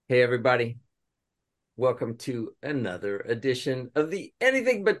Hey, everybody. Welcome to another edition of the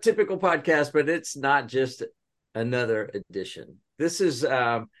Anything But Typical podcast, but it's not just another edition. This is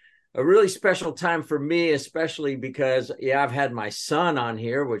a really special time for me, especially because, I've had my son on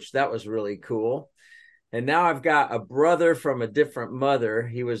here, which that was really cool. And now I've got a brother from a different mother.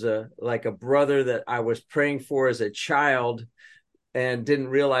 He was like a brother that I was praying for as a child and didn't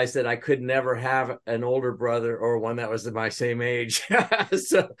realize that I could never have an older brother or one that was my same age.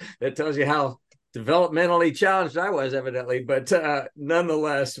 So that tells you how developmentally challenged I was, evidently. But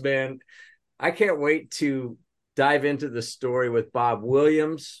nonetheless, man, I can't wait to dive into the story with Bob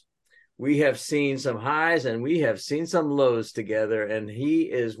Williams. We have seen some highs and we have seen some lows together, and he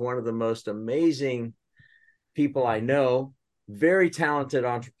is one of the most amazing people I know. Very talented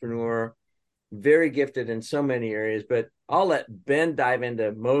entrepreneur, very gifted in so many areas, but I'll let Ben dive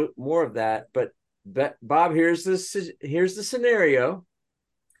into more of that. But Bob, here's the scenario.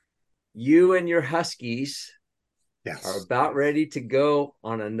 You and your Huskies are Yes. about ready to go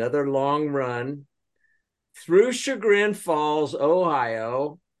on another long run through Chagrin Falls,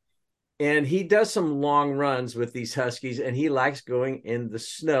 Ohio. And he does some long runs with these Huskies, and he likes going in the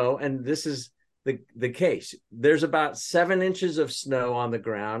snow. And this is the case. There's about 7 inches of snow on the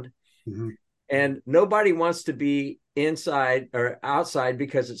ground. Mm-hmm. And nobody wants to be inside or outside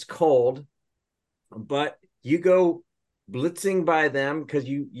because it's cold, but you go blitzing by them because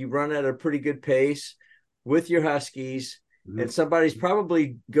you run at a pretty good pace with your Huskies, Mm-hmm. and somebody's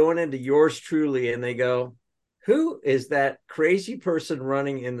probably going into yours truly, and they go, who is that crazy person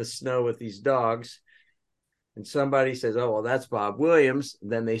running in the snow with these dogs? And somebody says, oh, well, that's Bob Williams.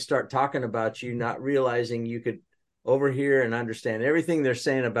 Then they start talking about you, not realizing you could overhear and understand everything they're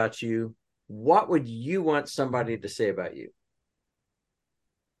saying about you. What would you want somebody to say about you?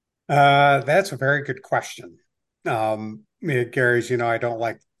 That's a very good question. Gary's, I don't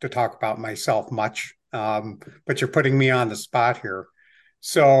like to talk about myself much, but you're putting me on the spot here.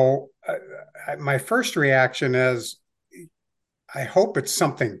 So, my first reaction is, I hope it's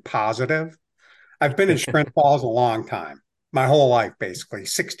something positive. I've been in Sprint Falls a long time, my whole life, basically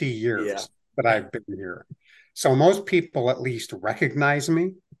 60 Yeah. years that I've been here. So most people at least recognize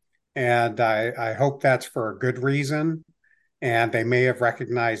me, and I hope that's for a good reason. And they may have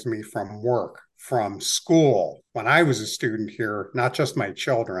recognized me from work, from school, when I was a student here, not just my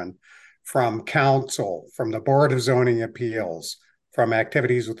children, from council, from the Board of Zoning Appeals, from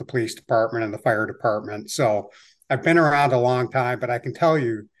activities with the police department and the fire department. So I've been around a long time, but I can tell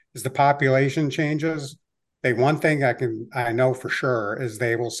you, as the population changes, one thing I know for sure is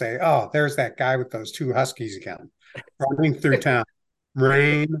they will say, "Oh, there's that guy with those 2 Huskies again, running through town,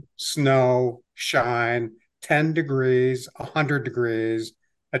 rain, snow, shine." 10 degrees, 100 degrees,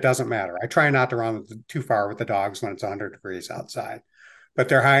 it doesn't matter. I try not to run too far with the dogs when it's 100 degrees outside, but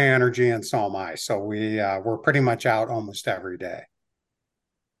they're high energy and so am I. So we're pretty much out almost every day.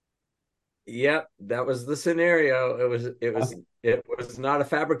 Yep, that was the scenario. It was not a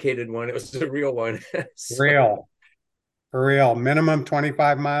fabricated one. It was a real one. So Real, for real, minimum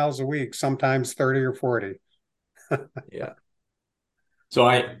 25 miles a week, sometimes 30 or 40. yeah. So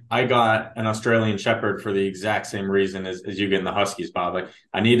I got an Australian Shepherd for the exact same reason as you getting the Huskies, Bob. Like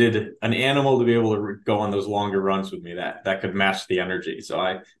I needed an animal to be able to go on those longer runs with me that could match the energy. So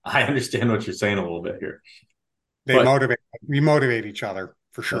I understand what you're saying a little bit here. They But motivate, we motivate each other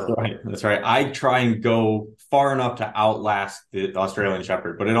for that's sure. right. That's right. I try and go far enough to outlast the Australian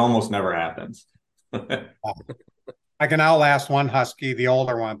Shepherd, but it almost never happens. There I can outlast one Husky, the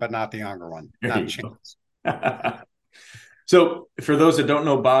older one, but not the younger one. Not a you chance. go. So, for those that don't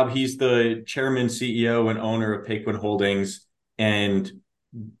know Bob, he's the chairman, CEO, and owner of Paquin Holdings. And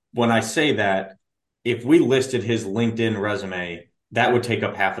when I say that, if we listed his LinkedIn resume, that would take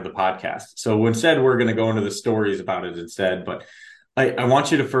up half of the podcast. So instead, we're going to go into the stories about it instead. But I want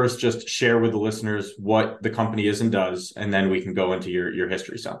you to first just share with the listeners what the company is and does, and then we can go into your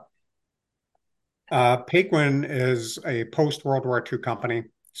history. So, Paquin is a post-World War II company,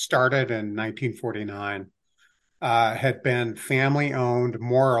 started in 1949. Had been family owned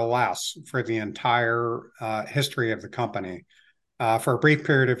more or less for the entire history of the company. For a brief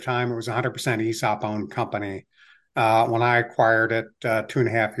period of time, it was 100% ESOP owned company. When I acquired it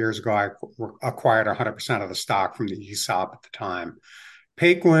 2.5 years ago, I acquired 100% of the stock from the ESOP at the time.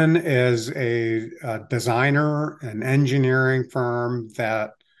 Paquin is a designer, an engineering firm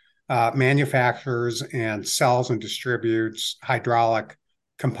that manufactures and sells and distributes hydraulic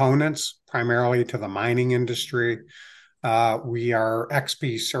components, primarily to the mining industry. We are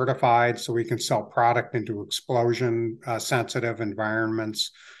XP certified, so we can sell product into explosion sensitive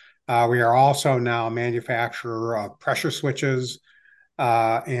environments. We are also now a manufacturer of pressure switches,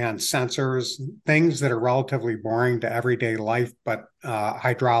 and sensors, things that are relatively boring to everyday life, but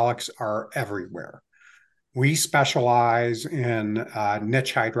hydraulics are everywhere. We specialize in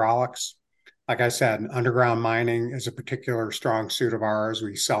niche hydraulics. Like I said, underground mining is a particular strong suit of ours.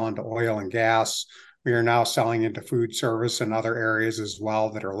 We sell into oil and gas. We are now selling into food service and other areas as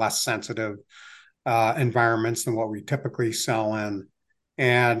well that are less sensitive environments than what we typically sell in.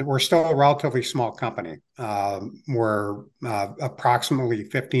 And we're still a relatively small company. We're approximately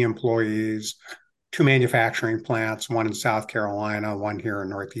 50 employees, two manufacturing plants, one in South Carolina, one here in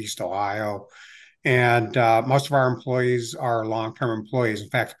Northeast Ohio. And most of our employees are long-term employees. In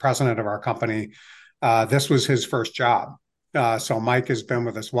fact, the president of our company, this was his first job. So Mike has been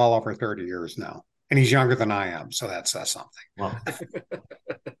with us well over 30 years now, and he's younger than I am. So that says something. Wow.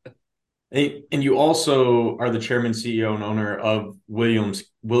 And you also are the chairman, CEO, and owner of Williams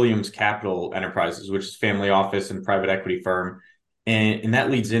Capital Enterprises, which is a family office and private equity firm. And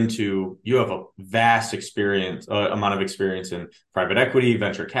that leads into you have a vast amount of experience in private equity,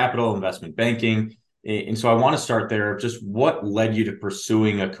 venture capital, investment banking. And so I want to start there. Just what led you to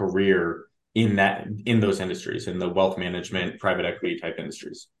pursuing a career in those industries, in the wealth management, private equity type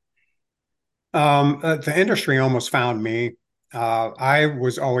industries? The industry almost found me. I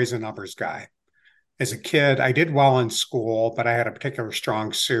was always a numbers guy. As a kid, I did well in school, but I had a particular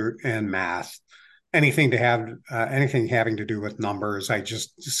strong suit in math. Anything having to do with numbers, I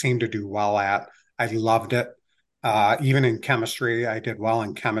just seemed to do well at. I loved it. Even in chemistry, I did well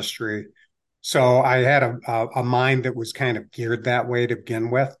in chemistry. So I had a mind that was kind of geared that way to begin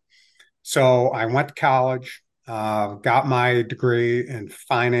with. So I went to college, got my degree in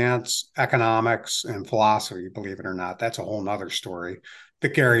finance, economics, and philosophy, believe it or not. That's a whole nother story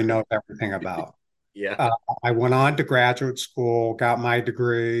that Gary knows everything about. Yeah. I went on to graduate school, got my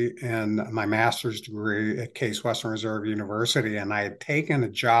degree and my master's degree at Case Western Reserve University, and I had taken a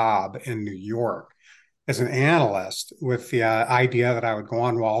job in New York as an analyst with the idea that I would go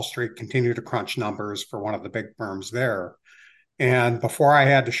on Wall Street, continue to crunch numbers for one of the big firms there. And before I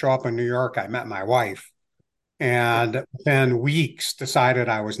had to show up in New York, I met my wife. And within weeks, decided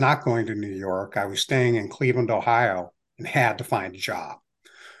I was not going to New York. I was staying in Cleveland, Ohio, and had to find a job.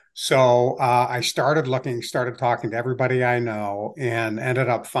 So I started looking, started talking to everybody I know, and ended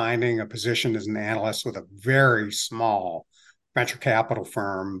up finding a position as an analyst with a very small venture capital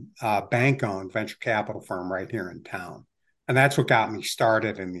firm, bank-owned venture capital firm right here in town. And that's what got me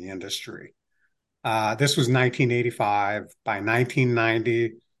started in the industry. This was 1985. By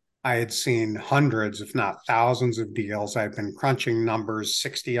 1990, I had seen hundreds, if not thousands, of deals. I'd been crunching numbers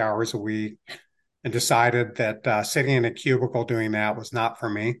 60 hours a week and decided that sitting in a cubicle doing that was not for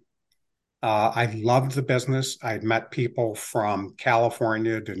me. I loved the business. I'd met people from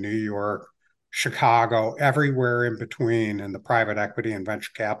California to New York, Chicago, everywhere in between in the private equity and venture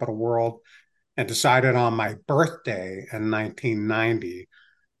capital world, and decided on my birthday in 1990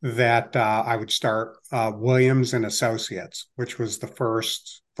 that I would start Williams and Associates, which was the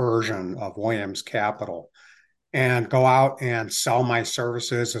first version of Williams Capital, and go out and sell my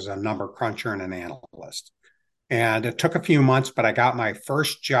services as a number cruncher and an analyst. And it took a few months, but I got my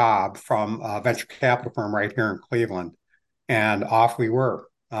first job from a venture capital firm right here in Cleveland, and off we were.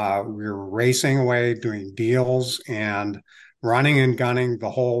 We were racing away, doing deals and running and gunning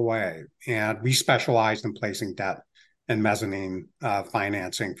the whole way. And we specialized in placing debt and mezzanine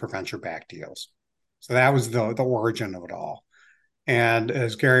financing for venture-backed deals. So that was the origin of it all. And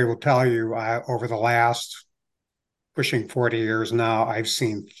as Gary will tell you, over the last pushing 40 years now, I've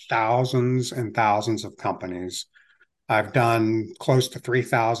seen thousands and thousands of companies. I've done close to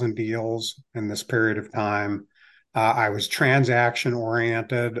 3,000 deals in this period of time. I was transaction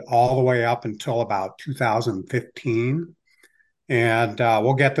oriented all the way up until about 2015. And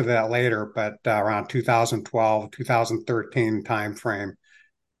we'll get to that later, but around 2012, 2013 timeframe,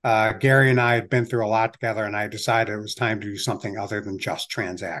 Gary and I had been through a lot together, and I decided it was time to do something other than just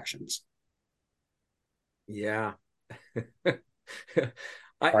transactions. Yeah.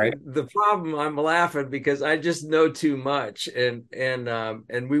 Right. The problem, I'm laughing because I just know too much, and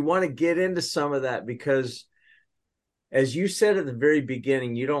we want to get into some of that because, as you said at the very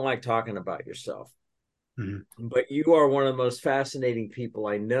beginning, you don't like talking about yourself. Mm-hmm. But you are one of the most fascinating people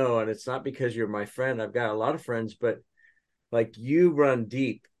I know, and it's not because you're my friend. I've got a lot of friends, but like you run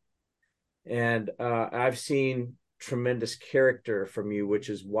deep, and I've seen tremendous character from you, which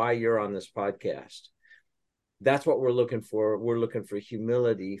is why you're on this podcast. That's what we're looking for. We're looking for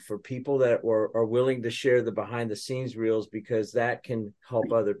humility, for people that are willing to share the behind the scenes reels, because that can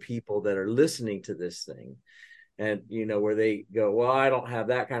help other people that are listening to this thing. And, you know, where they go, well, I don't have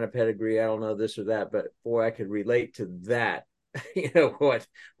that kind of pedigree. I don't know this or that, but boy, I could relate to that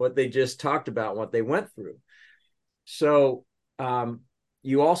what they just talked about, what they went through. So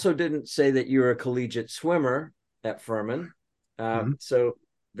you also didn't say that you're a collegiate swimmer at Furman. So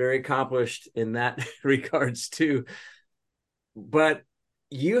very accomplished in that regards too. But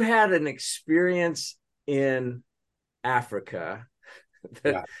you had an experience in Africa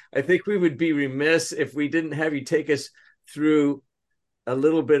that Yeah. I think we would be remiss if we didn't have you take us through a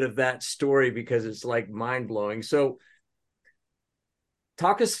little bit of that story, because it's like mind blowing. So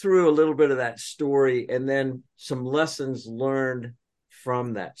talk us through a little bit of that story and then some lessons learned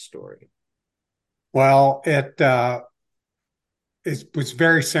from that story. Well, it was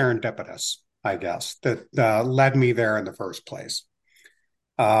very serendipitous, I guess, that led me there in the first place.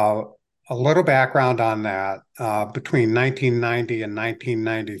 Uh, a little background on that. Between 1990 and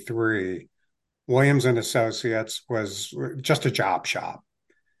 1993, Williams and Associates was just a job shop.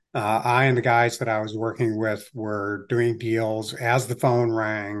 I and the guys that I was working with were doing deals as the phone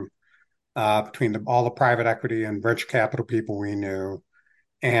rang between all the private equity and venture capital people we knew,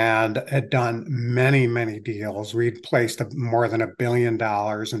 and had done many, many deals. We'd placed more than $1 billion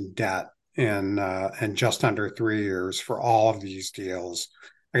in debt in just under 3 years for all of these deals.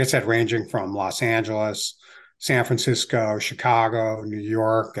 Like I said, ranging from Los Angeles, San Francisco, Chicago, New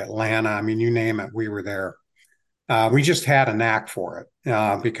York, Atlanta. I mean, you name it, we were there. We just had a knack for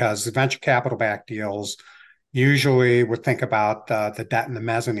it because the venture capital backed deals usually would think about the debt and the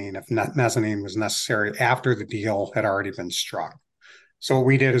mezzanine if mezzanine was necessary after the deal had already been struck. So what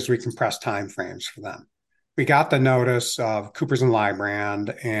we did is we compressed timeframes for them. We got the notice of Coopers and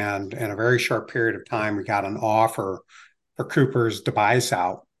Lybrand, and in a very short period of time, we got an offer for Coopers to buy us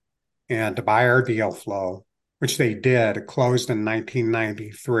out and to buy our deal flow, which they did. It closed in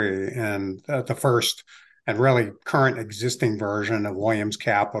 1993, and the first and really current existing version of Williams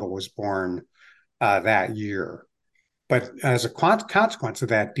Capital was born that year. But as a consequence of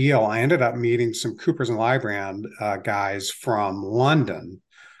that deal, I ended up meeting some Coopers and Lybrand guys from London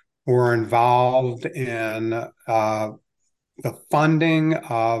who were involved in the funding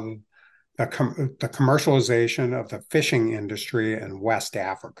of the commercialization of the fishing industry in West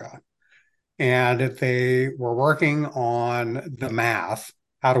Africa. And they were working on the math.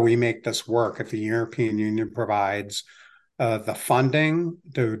 How do we make this work if the European Union provides the funding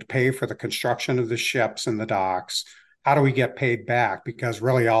to pay for the construction of the ships and the docks? How do we get paid back? Because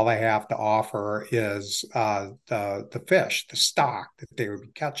really all they have to offer is the fish, the stock that they would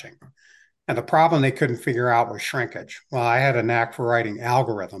be catching. And the problem they couldn't figure out was shrinkage. Well, I had a knack for writing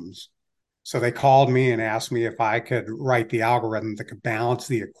algorithms. So they called me and asked me if I could write the algorithm that could balance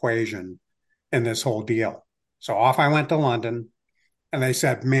the equation in this whole deal. So off I went to London, and they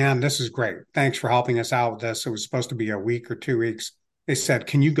said, "Man, this is great. Thanks for helping us out with this." It was supposed to be a week or 2 weeks. They said,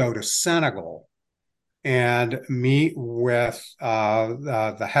 "Can you go to Senegal and meet with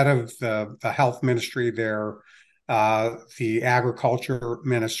the head of the health ministry there, the agriculture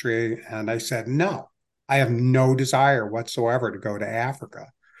ministry?" And I said, "No, I have no desire whatsoever to go to Africa."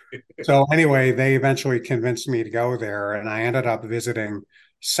 So anyway, they eventually convinced me to go there, and I ended up visiting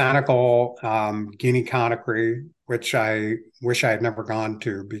Senegal, Guinea Conakry, which I wish I had never gone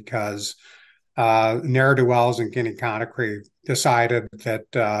to because ne'er-do-wells in Guinea Conakry decided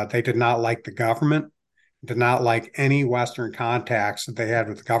that they did not like the government, did not like any Western contacts that they had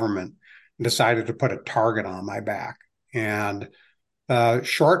with the government, and decided to put a target on my back. And the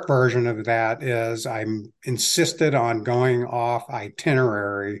short version of that is I insisted on going off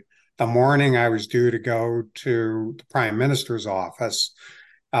itinerary the morning I was due to go to the Prime Minister's office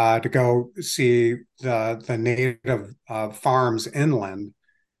to go see the native farms inland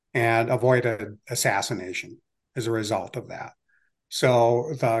and avoid an assassination as a result of that.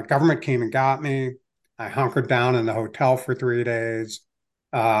 So the government came and got me. I hunkered down in the hotel for 3 days.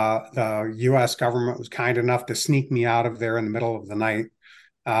 The U.S. government was kind enough to sneak me out of there in the middle of the night,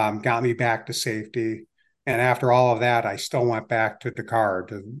 got me back to safety. And after all of that, I still went back to Dakar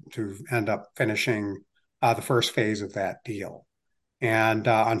to end up finishing the first phase of that deal. And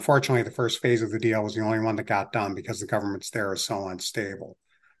unfortunately, the first phase of the deal was the only one that got done because the government's there is so unstable.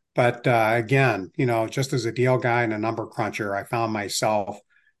 But again, just as a deal guy and a number cruncher, I found myself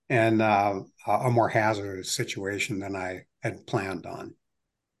in a more hazardous situation than I had planned on.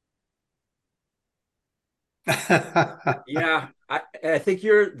 Yeah, I think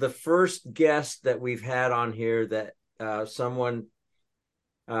you're the first guest that we've had on here that someone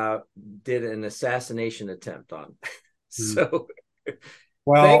did an assassination attempt on. So thank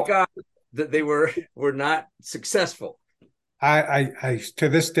Well, God that they were not successful. I to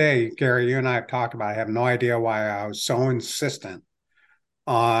this day, Gary, you and I have talked about. I have no idea why I was so insistent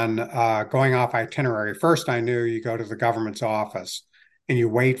on going off itinerary. First, I knew you go to the government's office and you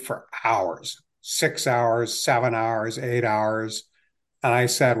wait for hours, 6 hours, 7 hours, 8 hours. And I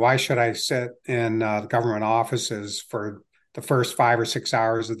said, why should I sit in the government offices for the first 5 or 6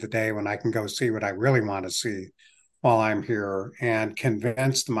 hours of the day when I can go see what I really want to see while I'm here? And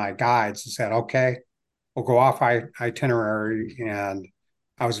convinced my guides and said, okay, we'll go off itinerary. And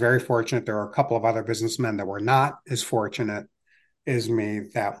I was very fortunate. There were a couple of other businessmen that were not as fortunate as me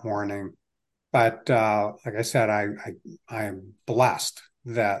that morning. But like I said, I'm blessed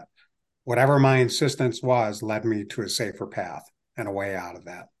that whatever my insistence was led me to a safer path and a way out of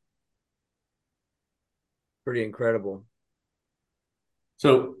that. Pretty incredible.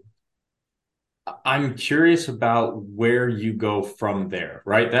 So I'm curious about where you go from there,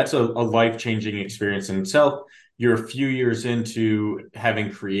 right? That's a life-changing experience in itself. You're a few years into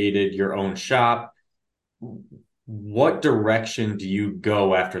having created your own shop. What direction do you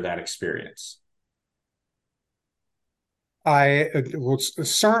go after that experience? I well,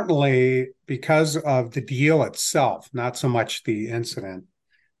 certainly because of the deal itself, not so much the incident.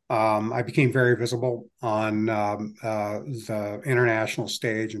 I became very visible on the international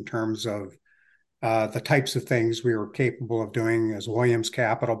stage in terms of the types of things we were capable of doing as Williams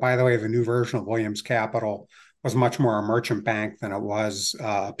Capital. By the way, the new version of Williams Capital was much more a merchant bank than it was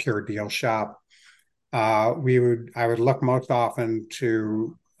a pure deal shop. I would look most often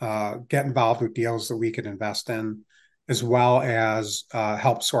to get involved with deals that we could invest in, as well as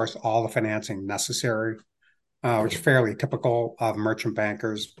help source all the financing necessary, which is fairly typical of merchant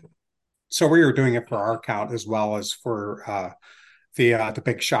bankers. So we were doing it for our account as well as for the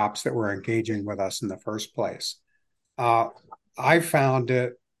big shops that were engaging with us in the first place. Uh, I found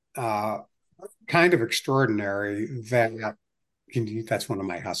it uh, kind of extraordinary that that's one of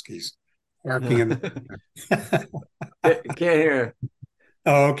my huskies barking in the Can't hear.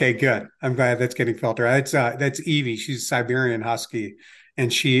 Oh, okay, good. I'm glad that's getting filtered. That's Evie. She's a Siberian Husky,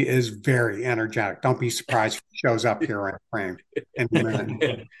 and she is very energetic. Don't be surprised if she shows up here in frame in a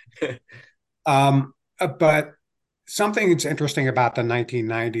minute. But something that's interesting about the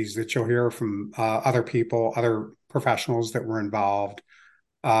 1990s that you'll hear from other people, other professionals that were involved,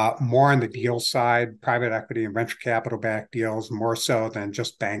 more on the deal side, private equity and venture capital backed deals, more so than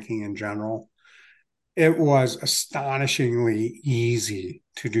just banking in general. It was astonishingly easy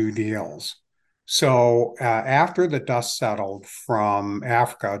to do deals. So after the dust settled from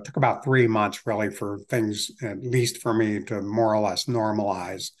Africa, it took about 3 months really for things, at least for me, to more or less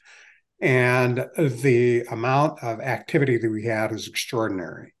normalize. And the amount of activity that we had was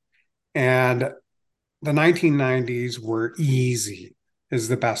extraordinary. And the 1990s were easy, is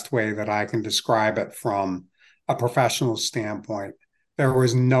the best way that I can describe it from a professional standpoint. There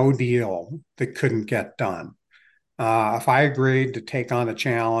was no deal that couldn't get done. If I agreed to take on the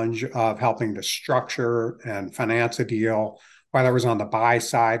challenge of helping to structure and finance a deal, whether it was on the buy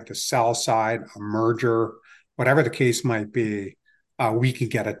side, the sell side, a merger, whatever the case might be, we could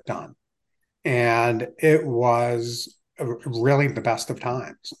get it done. And it was really the best of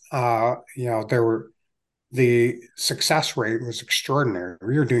times. The success rate was extraordinary.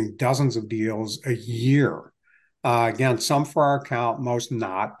 We were doing dozens of deals a year. Again, some for our account, most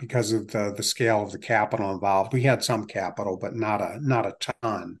not because of the scale of the capital involved. We had some capital, but not a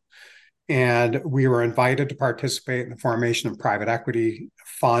ton. And we were invited to participate in the formation of private equity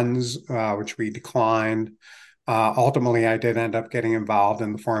funds, which we declined. Ultimately, I did end up getting involved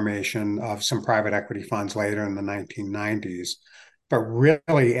in the formation of some private equity funds later in the 1990s. But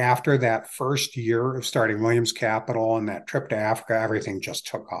really, after that first year of starting Williams Capital and that trip to Africa, everything just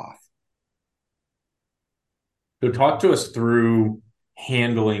took off. So talk to us through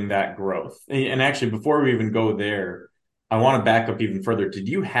handling that growth. And actually, before we even go there, I want to back up even further. Did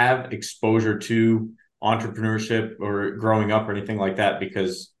you have exposure to entrepreneurship or growing up or anything like that?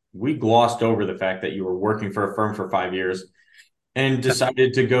 Because we glossed over the fact that you were working for a firm for 5 years and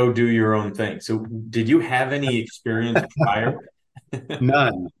decided to go do your own thing. So did you have any experience prior?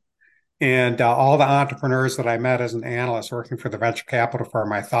 None. And all the entrepreneurs that I met as an analyst working for the venture capital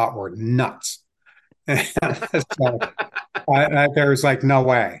firm, I thought were nuts. So there was like no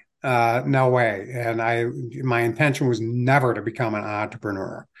way, no way. And my intention was never to become an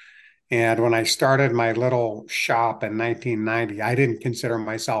entrepreneur. And when I started my little shop in 1990, I didn't consider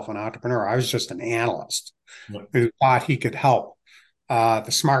myself an entrepreneur. I was just an analyst who thought he could help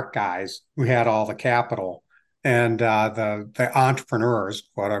the smart guys who had all the capital and the entrepreneurs,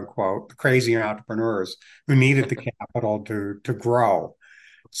 quote unquote, the crazy entrepreneurs who needed the capital to grow.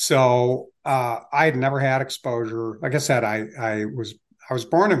 So I had never had exposure. Like I said, I was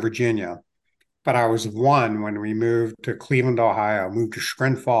born in Virginia, but I was one when we moved to Cleveland, Ohio, moved to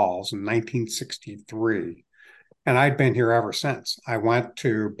Shrine Falls in 1963. And I'd been here ever since. I went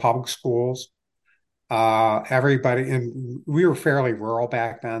to public schools. Everybody, and we were fairly rural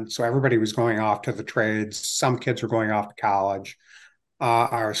back then, so everybody was going off to the trades. Some kids were going off to college.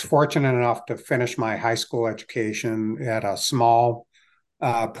 I was fortunate enough to finish my high school education at a small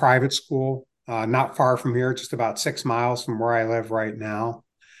private school, not far from here, just about 6 miles from where I live right now.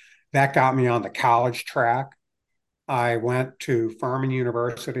 That got me on the college track. I went to Furman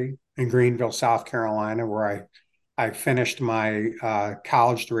University in Greenville, South Carolina, where I finished my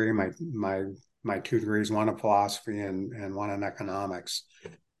college degree, my two degrees, one in philosophy and one in economics.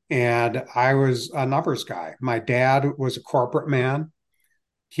 And I was a numbers guy. My dad was a corporate man.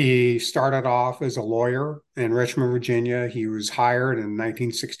 He started off as a lawyer in Richmond, Virginia. He was hired in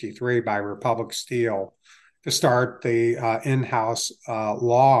 1963 by Republic Steel to start the in-house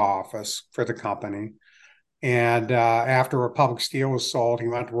law office for the company. And after Republic Steel was sold, he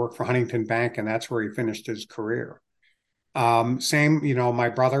went to work for Huntington Bank, and that's where he finished his career. Same, my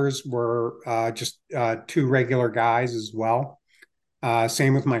brothers were just two regular guys as well.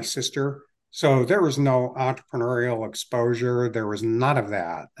 Same with my sister. So there was no entrepreneurial exposure. There was none of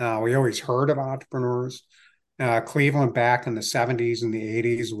that. We always heard of entrepreneurs. Cleveland back in the 70s and the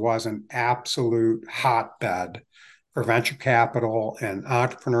 80s was an absolute hotbed for venture capital and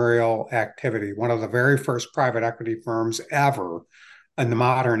entrepreneurial activity. One of the very first private equity firms ever in the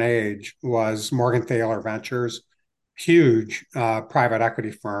modern age was Morgan Thaler Ventures, huge private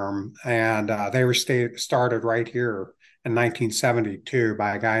equity firm. And they were started right here in 1972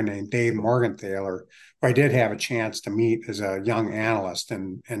 by a guy named Dave Morgenthaler, who I did have a chance to meet as a young analyst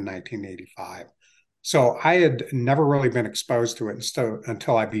in 1985. So I had never really been exposed to it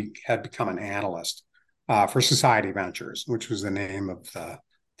until I had become an analyst for Society Ventures, which was the name of the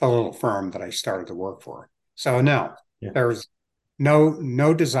little firm that I started to work for. So no, there was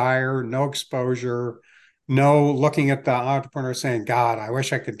no desire, no exposure, no looking at the entrepreneur saying, God, I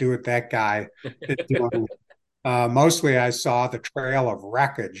wish I could do what that guy is doing. Mostly I saw the trail of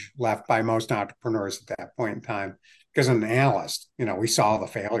wreckage left by most entrepreneurs at that point in time. Because as an analyst, we saw the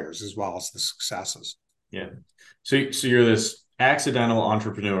failures as well as the successes. Yeah. So you're this accidental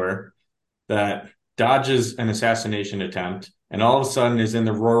entrepreneur that dodges an assassination attempt and all of a sudden is in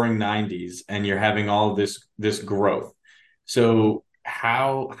the roaring 90s and you're having all of this growth. So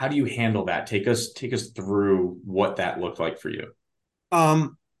how do you handle that? Take us through what that looked like for you.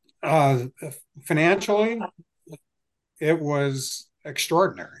 Financially, it was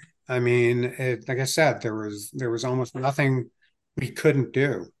extraordinary. I mean, like I said, there was almost nothing we couldn't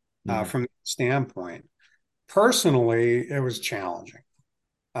do from that standpoint. Personally, it was challenging.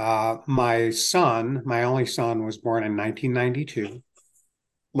 My only son, was born in 1992.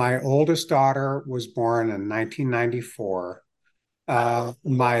 My oldest daughter was born in 1994.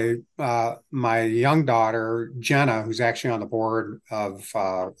 My young daughter Jenna, who's actually on the board of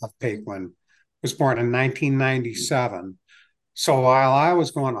Paquin, was born in 1997. So while I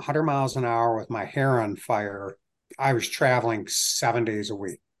was going 100 miles an hour with my hair on fire, I was traveling 7 days a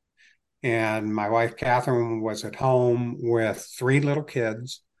week. And my wife, Catherine, was at home with three little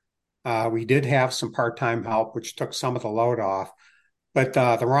kids. We did have some part-time help, which took some of the load off. But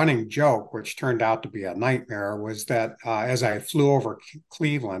the running joke, which turned out to be a nightmare, was that as I flew over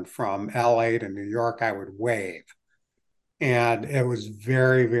Cleveland from LA to New York, I would wave. And it was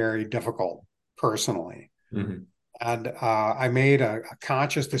very, very difficult personally. Mm-hmm. And I made a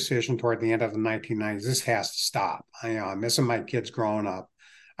conscious decision toward the end of the 1990s. This has to stop. I'm missing my kids growing up.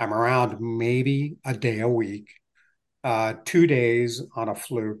 I'm around maybe a day a week, 2 days on a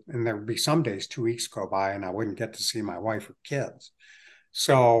fluke. And there would be some days 2 weeks go by and I wouldn't get to see my wife or kids.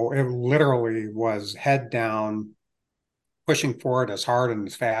 So it literally was head down, pushing forward as hard and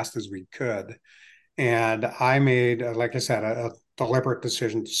as fast as we could. And I made, like I said, a deliberate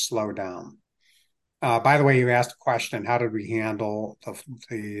decision to slow down. By the way, you asked a question, how did we handle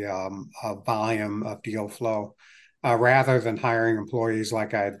the volume of deal flow? Rather than hiring employees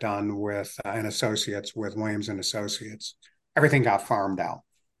like I had done with and associates with Williams and Associates, everything got farmed out.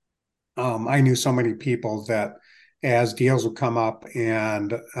 I knew so many people that as deals would come up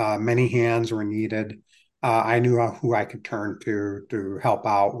and many hands were needed, I knew who I could turn to help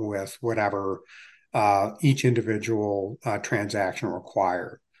out with whatever each individual transaction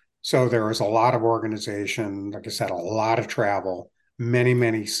required. So there was a lot of organization, like I said, a lot of travel,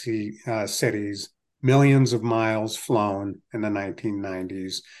 many cities, millions of miles flown in the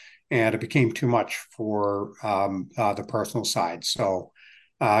 1990s, and it became too much for the personal side. So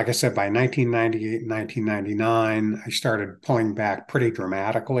like I said, by 1998, 1999, I started pulling back pretty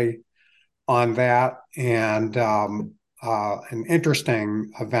dramatically. on that. And an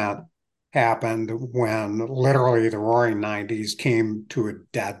interesting event happened when literally the roaring 90s came to a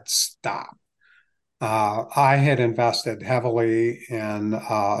dead stop. I had invested heavily in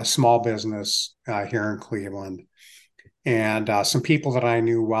a small business here in Cleveland, and some people that I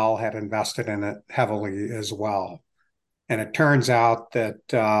knew well had invested in it heavily as well. And it turns out that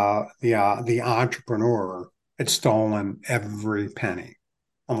the entrepreneur had stolen every penny,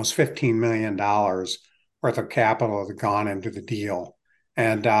 almost $15 million worth of capital had gone into the deal.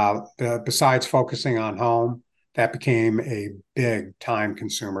 And besides focusing on home, that became a big time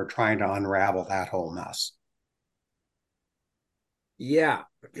consumer trying to unravel that whole mess. Yeah.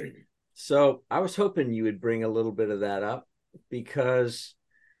 So I was hoping you would bring a little bit of that up because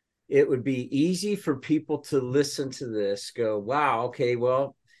it would be easy for people to listen to this, go, wow, okay,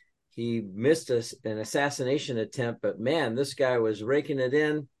 well, he missed an assassination attempt, but man, this guy was raking it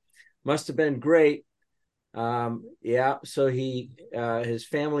in. Must have been great. Yeah, so he his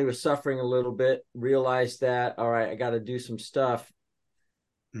family was suffering a little bit, realized that, all right, I got to do some stuff.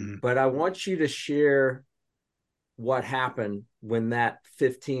 Mm-hmm. But I want you to share what happened when that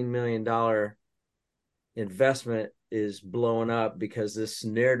 $15 million investment is blowing up because this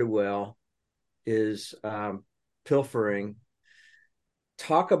ne'er-do-well is pilfering.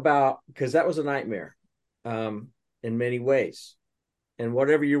 Talk about, because that was a nightmare in many ways. And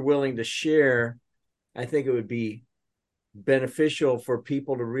whatever you're willing to share, I think it would be beneficial for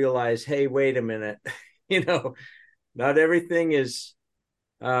people to realize, hey, wait a minute, you know, not everything is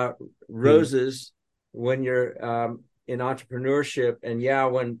roses when you're in entrepreneurship. And yeah,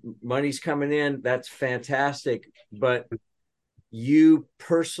 when money's coming in, that's fantastic. But you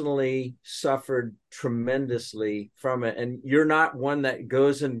personally suffered tremendously from it. And you're not one that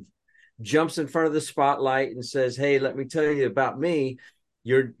goes and jumps in front of the spotlight and says, hey, let me tell you about me.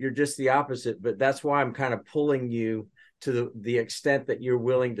 You're just the opposite. But that's why I'm kind of pulling you to the extent that you're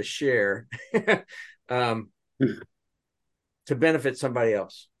willing to share to benefit somebody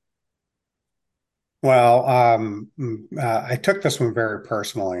else. Well, I took this one very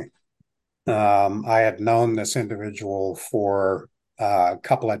personally. I had known this individual for a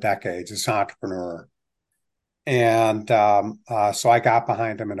couple of decades, this entrepreneur. And so I got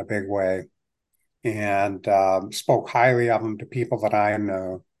behind him in a big way and spoke highly of him to people that I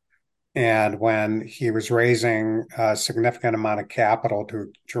know. And when he was raising a significant amount of capital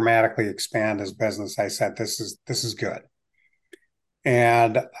to dramatically expand his business, I said, "This is good."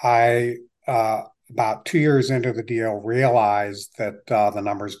 And I, about 2 years into the deal, realized that the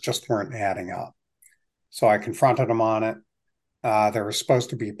numbers just weren't adding up. So I confronted him on it. There was supposed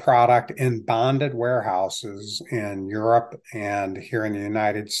to be product in bonded warehouses in Europe and here in the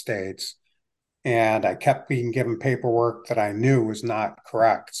United States. And I kept being given paperwork that I knew was not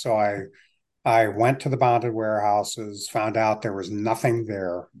correct. So I went to the bonded warehouses, found out there was nothing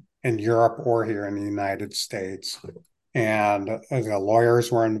there in Europe or here in the United States. And the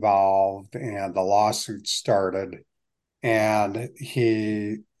lawyers were involved and the lawsuit started. And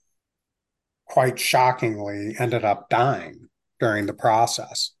he quite shockingly ended up dying during the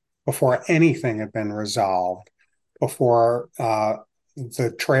process before anything had been resolved, before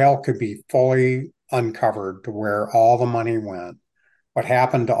the trail could be fully uncovered to where all the money went, what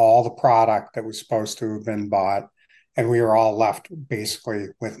happened to all the product that was supposed to have been bought. And we were all left basically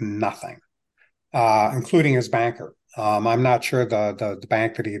with nothing, including his banker. I'm not sure the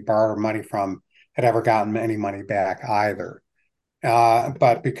bank that he had borrowed money from had ever gotten any money back either.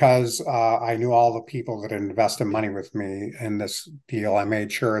 But because I knew all the people that had invested money with me in this deal, I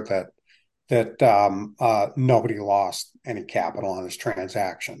made sure that nobody lost any capital on this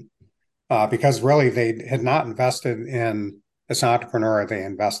transaction. Because really, they had not invested in this entrepreneur; they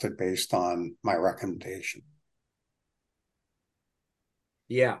invested based on my recommendation.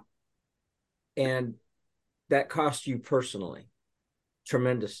 Yeah. And that cost you personally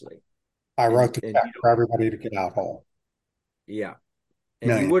tremendously. I And wrote the and check you for don't, everybody to get out whole. yeah. And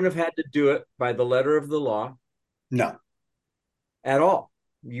you Million. wouldn't have had to do it by the letter of the law No. at all.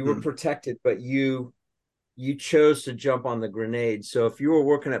 You were Mm. protected, but you chose to jump on the grenade. So if you were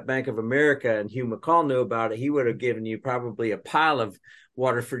working at Bank of America and Hugh McCall knew about it, he would have given you probably a pile of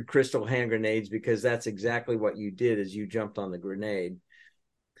Waterford Crystal hand grenades because that's exactly what you did is you jumped on the grenade.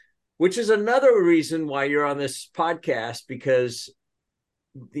 Which is another reason why you're on this podcast, because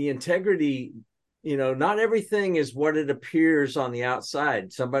the integrity, not everything is what it appears on the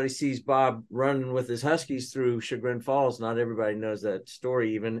outside. Somebody sees Bob running with his Huskies through Chagrin Falls. Not everybody knows that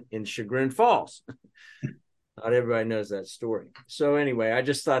story, even in Chagrin Falls. Not everybody knows that story. So anyway, I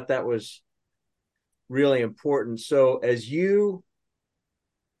just thought that was really important. So as you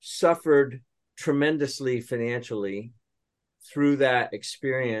suffered tremendously financially through that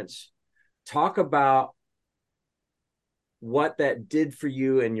experience. Talk about what that did for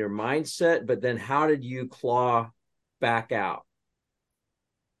you and your mindset, but then how did you claw back out?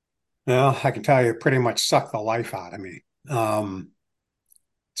 Well, I can tell you, it pretty much sucked the life out of me.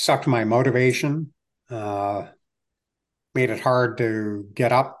 Sucked my motivation, uh, made it hard to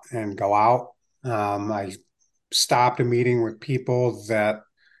get up and go out. I stopped a meeting with people that,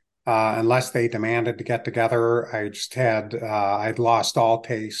 unless they demanded to get together, I'd lost all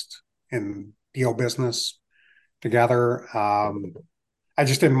taste in deal business together. I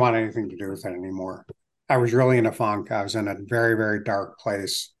just didn't want anything to do with it anymore. I was really in a funk. I was in a very, very dark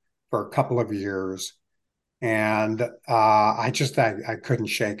place for a couple of years. And I couldn't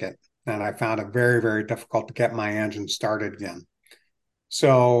shake it. And I found it very, very difficult to get my engine started again.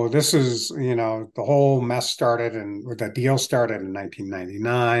 So this is, the whole mess started and the deal started in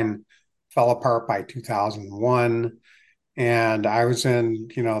 1999, fell apart by 2001. And I was in,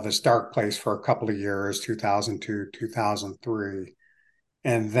 this dark place for a couple of years, 2002, 2003.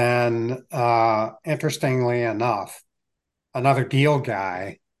 And then, interestingly enough, another deal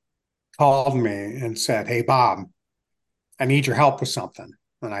guy called me and said, "Hey, Bob, I need your help with something."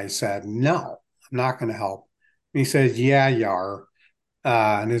 And I said, "No, I'm not going to help." And he said, "Yeah, you are."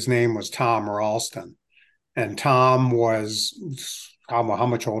 And his name was Tom Ralston. And Tom was, how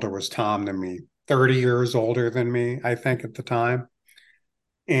much older was Tom than me? 30 years older than me, I think, at the time.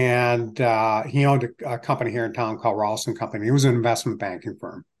 And he owned a company here in town called Ralston Company. It was an investment banking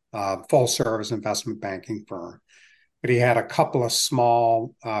firm, full service investment banking firm. But he had a couple of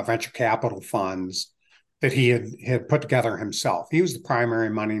small venture capital funds that he had put together himself. He was the primary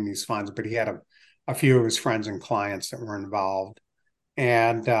money in these funds, but he had a few of his friends and clients that were involved.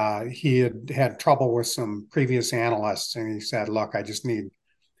 And he had trouble with some previous analysts. And he said, "Look, I just need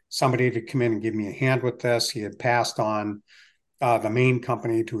somebody to come in and give me a hand with this." He had passed on the main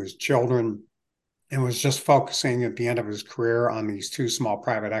company to his children and was just focusing at the end of his career on these two small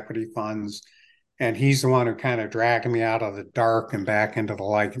private equity funds. And he's the one who kind of dragged me out of the dark and back into the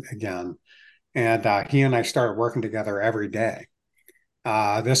light again. And he and I started working together every day.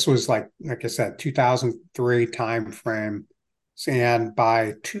 This was like I said, 2003 time frame. And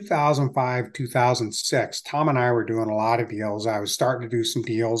by 2005, 2006, Tom and I were doing a lot of deals. I was starting to do some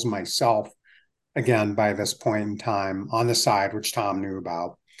deals myself again by this point in time on the side, which Tom knew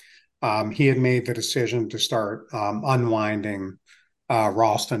about. He had made the decision to start unwinding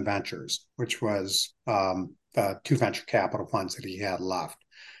Ralston Ventures, which was the two venture capital funds that he had left.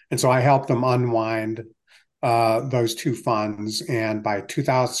 And so I helped him unwind those two funds. And by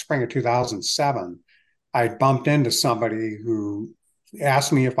spring of 2007, I bumped into somebody who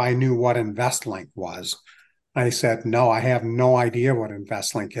asked me if I knew what InvestLink was. I said, "No, I have no idea what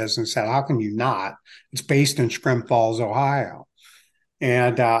InvestLink is." And said, "How can you not? It's based in Scrim Falls, Ohio."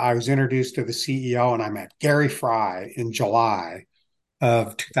 And I was introduced to the CEO, and I met Gary Fry in July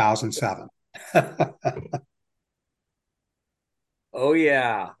of 2007. Oh,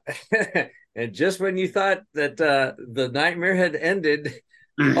 yeah. And just when you thought that the nightmare had ended,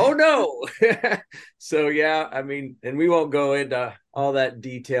 oh no. So, yeah, I mean, and we won't go into all that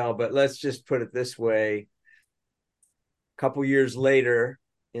detail, but let's just put it this way. A couple years later,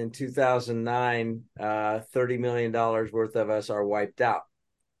 in 2009, $30 million worth of us are wiped out.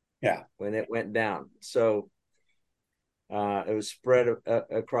 Yeah. When it went down. So it was spread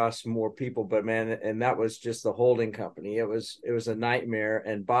across more people, but man, and that was just the holding company. It was a nightmare.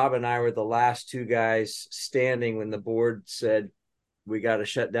 And Bob and I were the last two guys standing when the board said, "We got to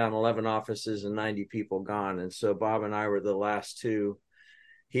shut down 11 offices and 90 people gone." And so Bob and I were the last two.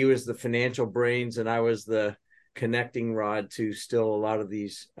 He was the financial brains and I was the connecting rod to still a lot of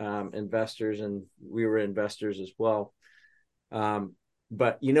these investors, and we were investors as well.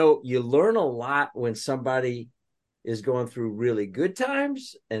 But you learn a lot when somebody is going through really good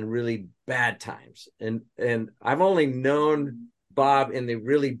times and really bad times. And I've only known Bob in the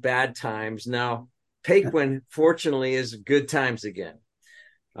really bad times. Now, Paquin, fortunately, is good times again.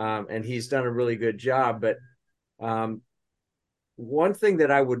 And he's done a really good job. But one thing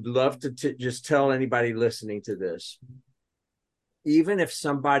that I would love to just tell anybody listening to this, even if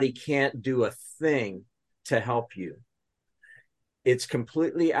somebody can't do a thing to help you, it's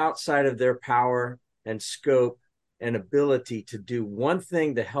completely outside of their power and scope and ability to do one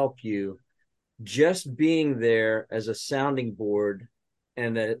thing to help you. Just being there as a sounding board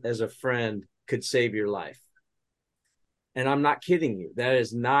and as a friend could save your life. And I'm not kidding you. That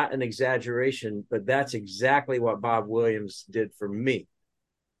is not an exaggeration, but that's exactly what Bob Williams did for me.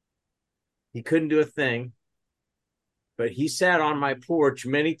 He couldn't do a thing, but he sat on my porch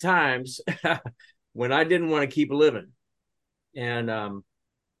many times when I didn't want to keep living. And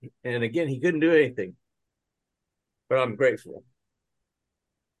again, he couldn't do anything, but I'm grateful.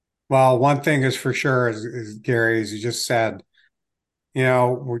 Well, one thing is for sure, is Gary, as you just said,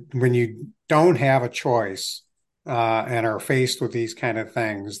 when you don't have a choice and are faced with these kind of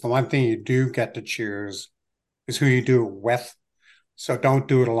things, the one thing you do get to choose is who you do it with. So don't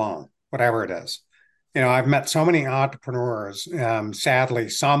do it alone, whatever it is. I've met so many entrepreneurs, sadly,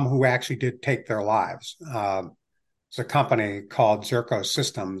 some who actually did take their lives. It's a company called Zirco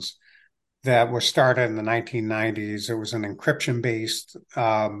Systems that was started in the 1990s. It was an encryption-based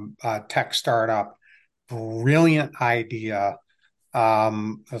tech startup. Brilliant idea,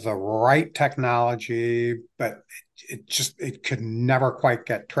 the right technology, but it could never quite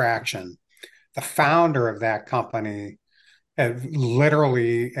get traction. The founder of that company had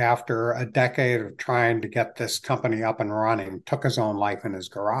literally, after a decade of trying to get this company up and running, took his own life in his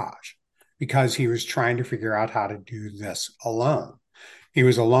garage because he was trying to figure out how to do this alone. He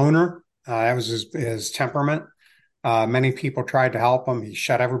was a loner. That was his temperament. Many people tried to help him. He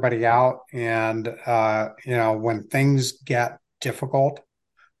shut everybody out. And, when things get difficult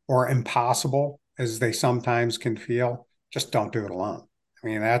or impossible, as they sometimes can feel, just don't do it alone. I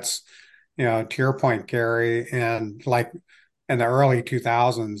mean, that's, to your point, Gary, and like in the early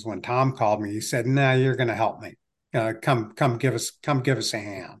 2000s when Tom called me, he said, "Nah, you're going to help me. Come give us a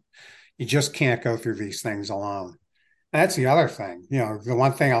hand. You just can't go through these things alone." That's the other thing. The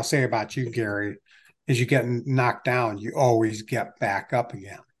one thing I'll say about you, Gary, is you get knocked down, you always get back up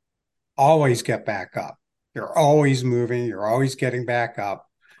again. Always get back up. You're always moving. You're always getting back up.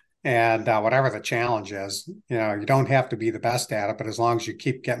 And whatever the challenge is, you don't have to be the best at it, but as long as you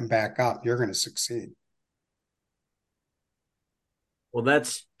keep getting back up, you're going to succeed. Well,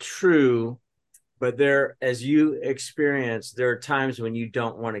 that's true. But there, as you experience, there are times when you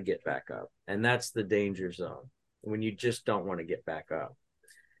don't want to get back up. And that's the danger zone, when you just don't want to get back up.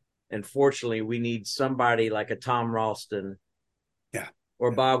 And fortunately, we need somebody like a Tom Ralston, yeah,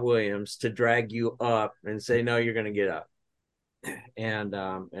 or Bob Williams to drag you up and say, "No, you're going to get up." And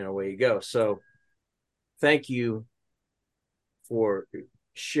away you go. So thank you for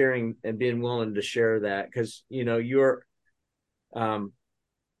sharing and being willing to share that, because you're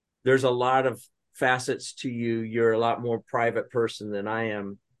there's a lot of facets to you. You're a lot more private person than I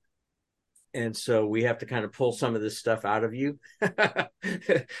am, and so we have to kind of pull some of this stuff out of you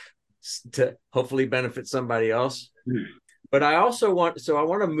to hopefully benefit somebody else. But I want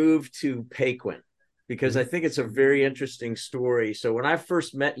to move to Paquin, because I think it's a very interesting story. So when I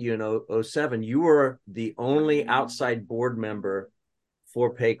first met you in 2007, you were the only outside board member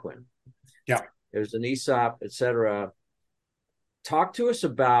for Paquin. Yeah. It was an ESOP, et cetera. Talk to us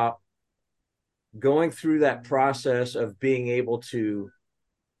about going through that process of being able to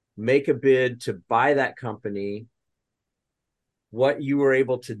make a bid to buy that company, what you were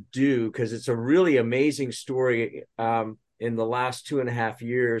able to do, because it's a really amazing story in the last 2.5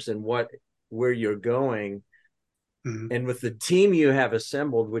 years, and where you're going, and with the team you have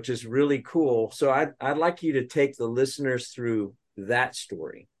assembled, which is really cool. So I'd like you to take the listeners through that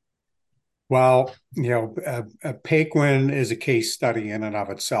story. Well, Paquin is a case study in and of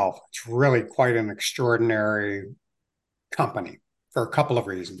itself. It's really quite an extraordinary company for a couple of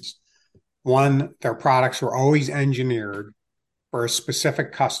reasons. One, their products were always engineered for a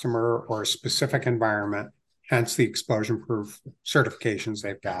specific customer or a specific environment, hence the explosion-proof certifications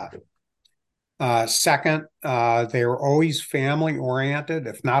they've got. Second, they were always family-oriented,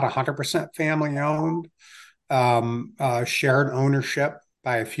 if not 100% family-owned, shared ownership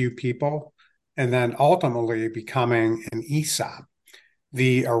by a few people, and then ultimately becoming an ESOP.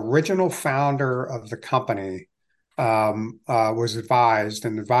 The original founder of the company was advised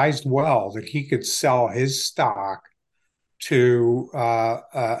well that he could sell his stock to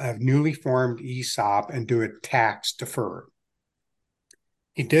a newly formed ESOP and do it tax deferred.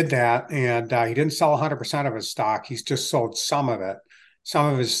 He did that, and he didn't sell 100% of his stock. He's just sold some of it. Some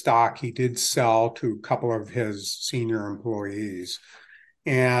of his stock he did sell to a couple of his senior employees.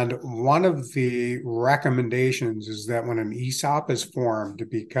 And one of the recommendations is that when an ESOP is formed,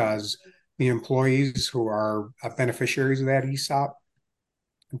 because the employees who are beneficiaries of that ESOP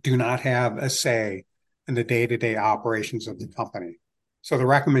do not have a say in the day-to-day operations of the company. So the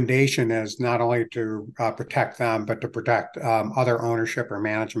recommendation is not only to protect them, but to protect other ownership or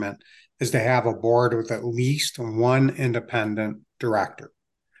management, is to have a board with at least one independent director.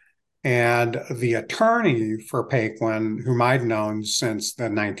 And the attorney for Paquin, whom I'd known since the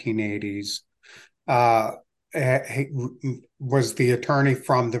 1980s, was the attorney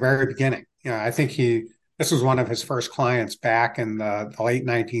from the very beginning. I think he This was one of his first clients back in the late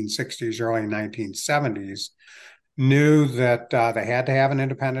 1960s, early 1970s. Knew that they had to have an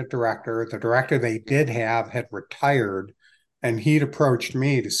independent director. The director they did have had retired, and he'd approached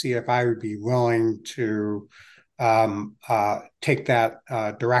me to see if I would be willing to take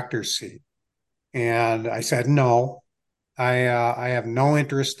that director's seat. And I said, no, I have no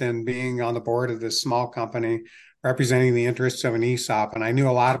interest in being on the board of this small company representing the interests of an ESOP. And I knew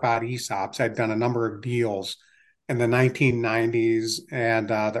a lot about ESOPs. I'd done a number of deals in the 1990s and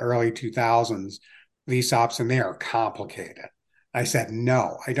the early 2000s, ESOPs, and they are complicated. I said,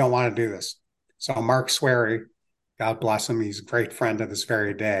 no, I don't want to do this. So Mark Swery, God bless him, he's a great friend to this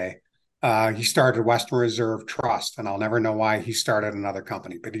very day. He started Western Reserve Trust, and I'll never know why he started another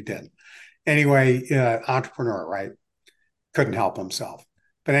company, but he did. Anyway, entrepreneur, right? Couldn't help himself.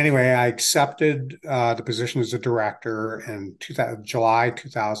 But anyway, I accepted the position as a director in July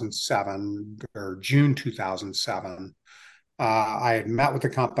 2007 or June 2007. I had met with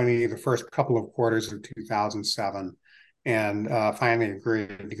the company the first couple of quarters of 2007 and finally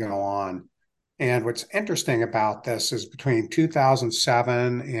agreed to go on. And what's interesting about this is between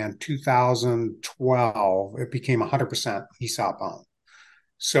 2007 and 2012, it became 100% ESOP owned.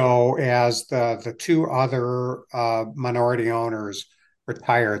 So as the two other minority owners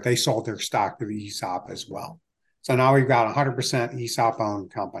retired, they sold their stock to the ESOP as well. So now we've got a 100% ESOP owned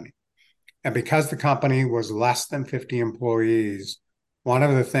company. And because the company was less than 50 employees, one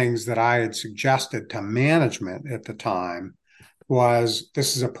of the things that I had suggested to management at the time was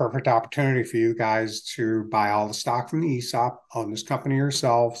this is a perfect opportunity for you guys to buy all the stock from the ESOP, own this company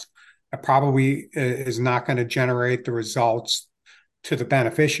yourselves. It probably is not going to generate the results to the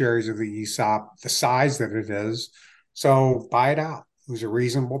beneficiaries of the ESOP, the size that it is. So buy it out. It was a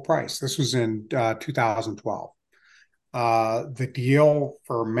reasonable price. This was in 2012. The deal,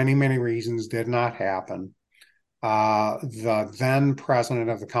 for many, many reasons, did not happen. The then president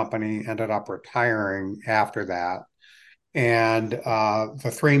of the company ended up retiring after that. And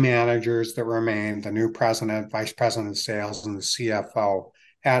the three managers that remained, the new president, vice president of sales, and the CFO,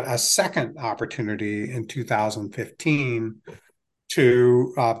 had a second opportunity in 2015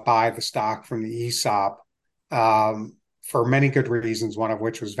 to buy the stock from the ESOP for many good reasons, one of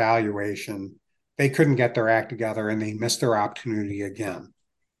which was valuation. They couldn't get their act together and they missed their opportunity again.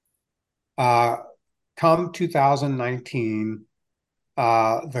 Come 2019,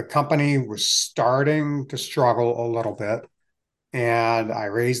 the company was starting to struggle a little bit. And I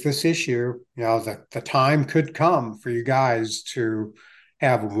raised this issue, the time could come for you guys to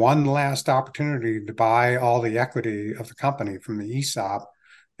have one last opportunity to buy all the equity of the company from the ESOP.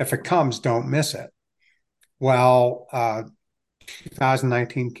 If it comes, don't miss it. Well,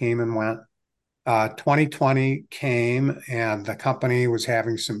 2019 came and went. 2020 came and the company was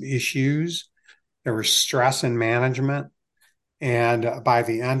having some issues. There was stress in management. And by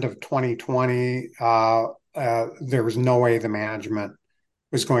the end of 2020, there was no way the management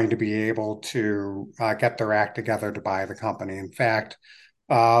was going to be able to get their act together to buy the company. In fact,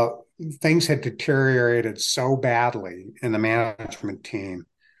 things had deteriorated so badly in the management team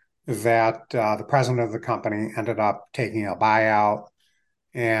that the president of the company ended up taking a buyout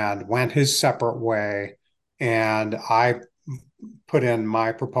and went his separate way. And I put in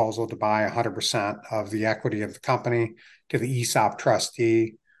my proposal to buy 100% of the equity of the company to the ESOP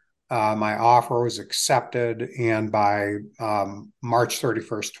trustee. My offer was accepted, and by March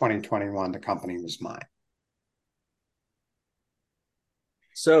 31st, 2021, the company was mine.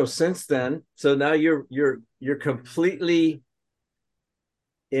 So since then, so now you're completely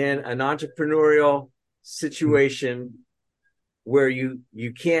in an entrepreneurial situation where you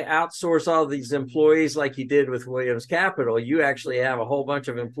can't outsource all these employees like you did with Williams Capital. You actually have a whole bunch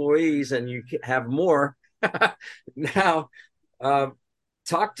of employees, and you have more now.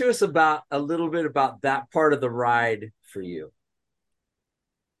 Talk to us about a little bit about that part of the ride for you.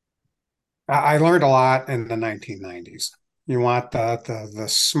 I learned a lot in the 1990s. You want the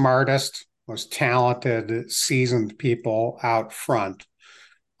smartest, most talented, seasoned people out front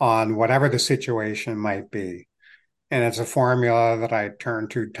on whatever the situation might be. And it's a formula that I turn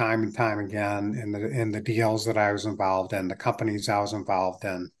to time and time again in the deals that I was involved in, the companies I was involved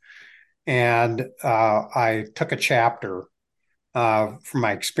in. And I took a chapter from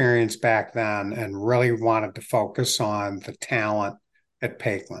my experience back then and really wanted to focus on the talent at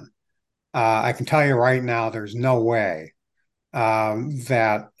Paquin. I can tell you right now, there's no way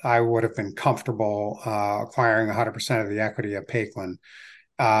that I would have been comfortable acquiring 100% of the equity of Paquin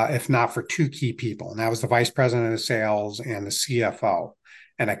if not for two key people. And that was the vice president of sales and the CFO.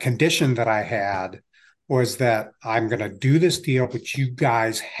 And a condition that I had was that I'm going to do this deal, but you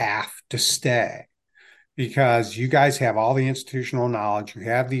guys have to stay. because you guys have all the institutional knowledge, you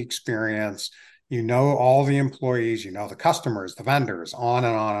have the experience, you know all the employees, you know the customers, the vendors, on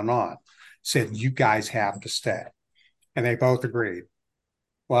and on and on. Said, you guys have to stay. And they both agreed.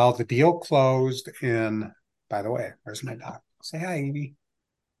 Well, the deal closed in, by the way, where's my dog? Say hi, Evie.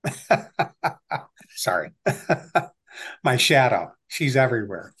 Sorry. My shadow. She's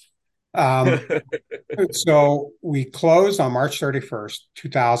everywhere. So we closed on March 31st,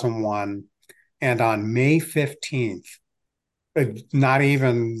 2001. And on May 15th, not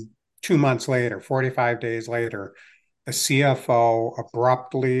even 2 months later, 45 days later, the CFO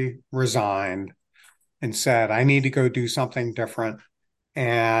abruptly resigned and said, I need to go do something different.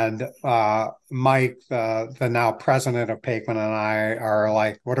 And Mike, the now president of Paquin, and I are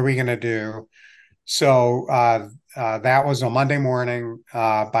like, what are we going to do? So that was a Monday morning.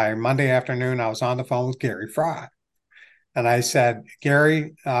 By Monday afternoon, I was on the phone with Gary Fry. And I said,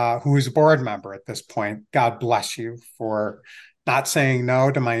 Gary, who is a board member at this point, God bless you for not saying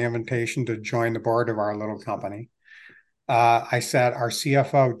no to my invitation to join the board of our little company. I said, our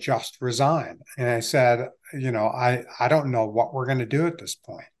CFO just resigned. And I said, I don't know what we're going to do at this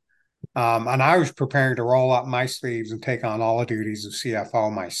point. And I was preparing to roll up my sleeves and take on all the duties of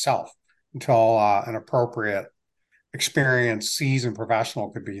CFO myself until an appropriate, experienced, seasoned professional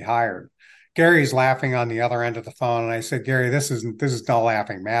could be hired. Gary's laughing on the other end of the phone, and I said, Gary, this is no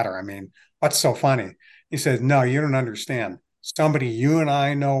laughing matter. I mean, what's so funny? He said, no, you don't understand. Somebody you and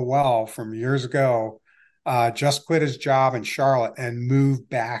I know well from years ago just quit his job in Charlotte and moved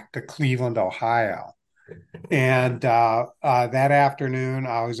back to Cleveland, Ohio. And that afternoon,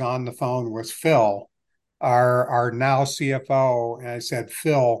 I was on the phone with Phil, our now CFO, and I said,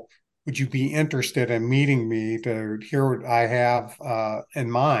 Phil, would you be interested in meeting me to hear what I have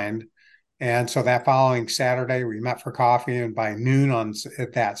in mind? And so that following Saturday, we met for coffee, and by noon on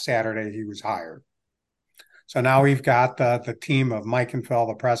that Saturday, he was hired. So now we've got the team of Mike and Phil,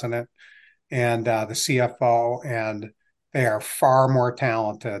 the president, and the CFO, and they are far more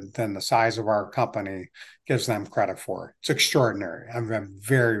talented than the size of our company gives them credit for. It's extraordinary. I'm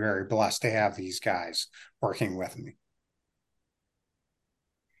very, very blessed to have these guys working with me.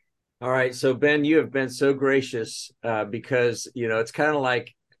 All right. So, Ben, you have been so gracious because, it's kind of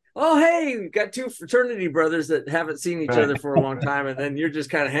like, oh, hey, we've got two fraternity brothers that haven't seen each other for a long time. And then you're just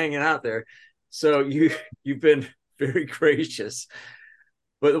kind of hanging out there. So you've been very gracious.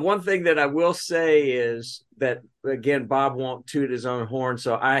 But the one thing that I will say is that, again, Bob won't toot his own horn,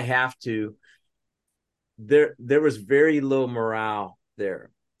 so I have to. There was very low morale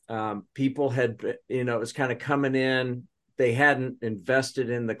there. People had, it was kind of coming in. They hadn't invested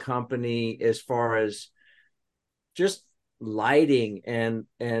in the company as far as just lighting and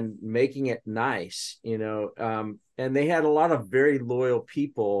making it nice, and they had a lot of very loyal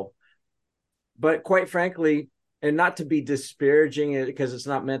people. But quite frankly, and not to be disparaging because it's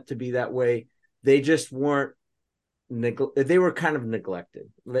not meant to be that way, they just weren't they were kind of neglected.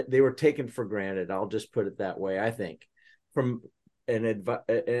 They were taken for granted. I'll just put it that way. I think from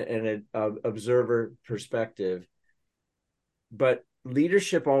an observer perspective, but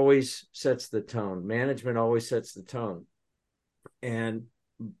leadership always sets the tone. Management always sets the tone. And,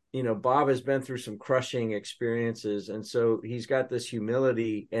 Bob has been through some crushing experiences. And so he's got this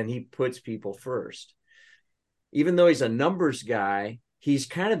humility and he puts people first. Even though he's a numbers guy, he's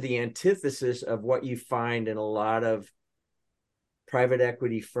kind of the antithesis of what you find in a lot of private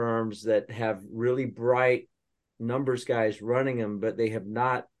equity firms that have really bright numbers guys running them, but they have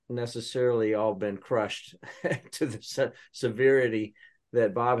not necessarily all been crushed to the severity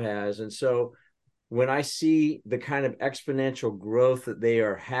that Bob has. And so when I see the kind of exponential growth that they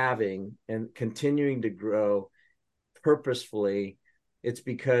are having and continuing to grow purposefully, it's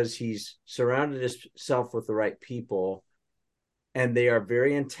because he's surrounded himself with the right people, and they are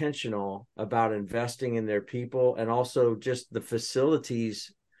very intentional about investing in their people and also just the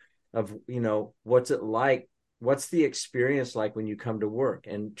facilities of, what's it like? What's the experience like when you come to work,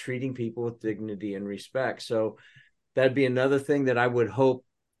 and treating people with dignity and respect? So that'd be another thing that I would hope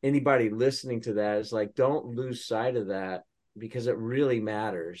anybody listening to that is like, don't lose sight of that, because it really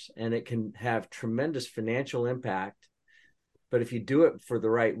matters and it can have tremendous financial impact. But if you do it for the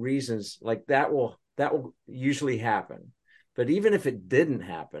right reasons, like that will usually happen. But even if it didn't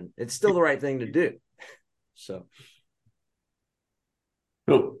happen, it's still the right thing to do. So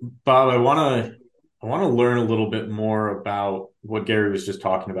Bob, I want to learn a little bit more about what Gary was just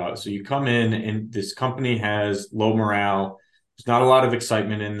talking about. So you come in and this company has low morale. There's not a lot of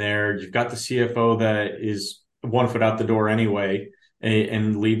excitement in there. You've got the CFO that is 1 foot out the door anyway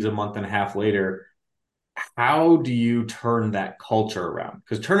and leaves a month and a half later. How do you turn that culture around?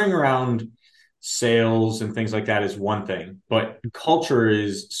 Because turning around sales and things like that is one thing, but culture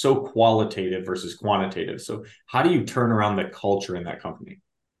is so qualitative versus quantitative. So how do you turn around the culture in that company?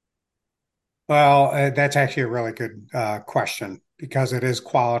 Well, that's actually a really good question because it is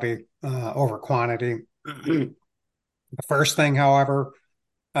quality over quantity. The first thing, however,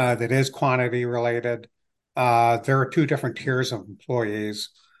 that is quantity related, there are two different tiers of employees.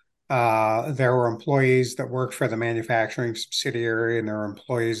 There were employees that worked for the manufacturing subsidiary, and there were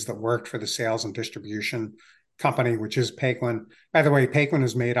employees that worked for the sales and distribution company, which is Paquin. By the way, Paquin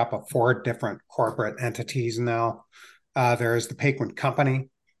is made up of four different corporate entities now. There is the Paquin Company.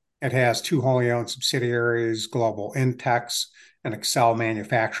 It has two wholly owned subsidiaries, Global Intex and Excel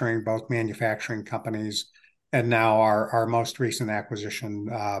Manufacturing, both manufacturing companies. And now our most recent acquisition,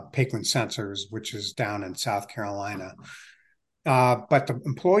 Paquin Sensors, which is down in South Carolina. But the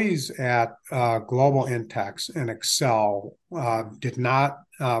employees at Global Intex and Excel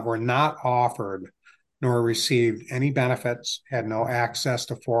were not offered nor received any benefits, had no access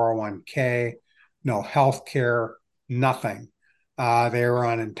to 401k, no health care, nothing. They were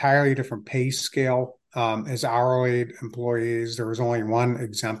on an entirely different pay scale as hourly employees. There was only one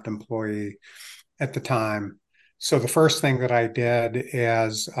exempt employee at the time. So the first thing that I did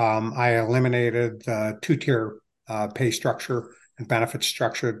is I eliminated the two-tier pay structure and benefit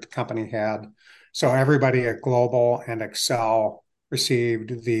structure that the company had. So everybody at Global and Excel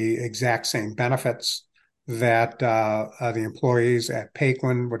received the exact same benefits that the employees at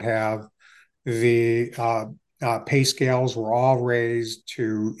Paquin would have. The pay scales were all raised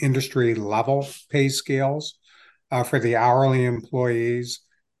to industry level pay scales for the hourly employees.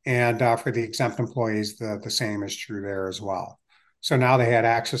 And for the exempt employees, the same is true there as well. So now they had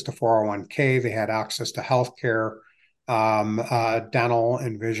access to 401k, they had access to healthcare, dental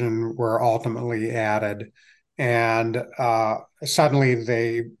and vision were ultimately added. And suddenly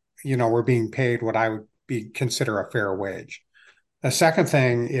they, were being paid what I would consider a fair wage. The second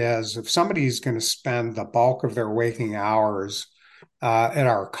thing is if somebody's going to spend the bulk of their waking hours at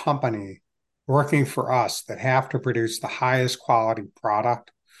our company working for us that have to produce the highest quality product,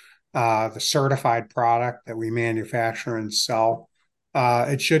 the certified product that we manufacture and sell,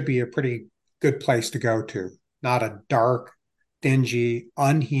 it should be a pretty good place to go to, not a dark, dingy,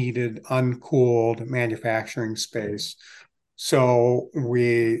 unheated, uncooled manufacturing space. So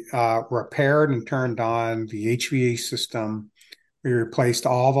we repaired and turned on the HVAC system. We replaced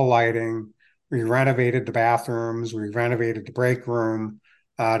all the lighting. We renovated the bathrooms. We renovated the break room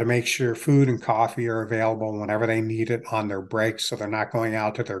to make sure food and coffee are available whenever they need it on their breaks. So they're not going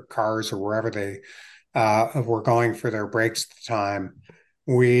out to their cars or wherever they were going for their breaks at the time.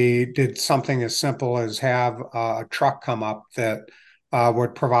 We did something as simple as have a truck come up that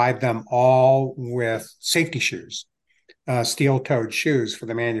would provide them all with safety shoes, steel-toed shoes for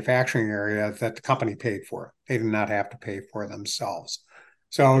the manufacturing area that the company paid for. They did not have to pay for themselves.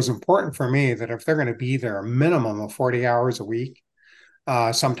 So it was important for me that if they're going to be there a minimum of 40 hours a week,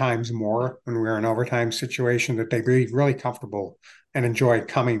 sometimes more when we were in an overtime situation, that they be really comfortable and enjoy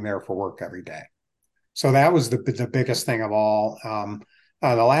coming there for work every day. So that was the biggest thing of all.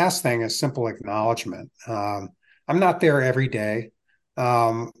 The last thing is simple acknowledgement. I'm not there every day.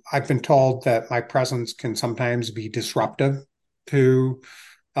 I've been told that my presence can sometimes be disruptive to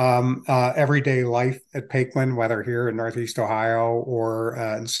everyday life at Paquin, whether here in Northeast Ohio or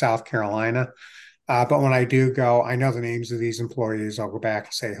in South Carolina. But when I do go, I know the names of these employees. I'll go back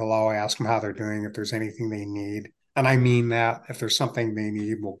and say hello, ask them how they're doing, if there's anything they need. And I mean that. If there's something they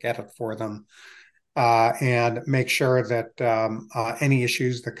need, we'll get it for them. And make sure that any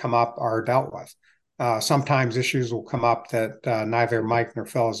issues that come up are dealt with. Sometimes issues will come up that neither Mike nor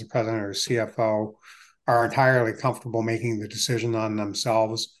Phil, as the president or CFO, are entirely comfortable making the decision on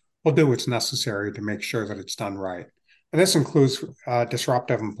themselves. We'll do what's necessary to make sure that it's done right. And this includes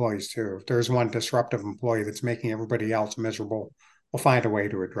disruptive employees too. If there's one disruptive employee that's making everybody else miserable, we'll find a way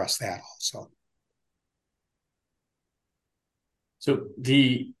to address that also. So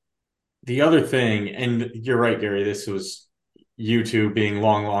the other thing, and you're right, Gary, this was you two being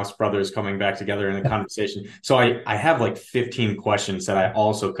long lost brothers coming back together in a conversation. So I have like 15 questions that I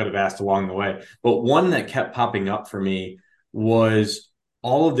also could have asked along the way. But one that kept popping up for me was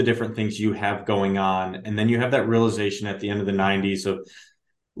all of the different things you have going on. And then you have that realization at the end of the 90s of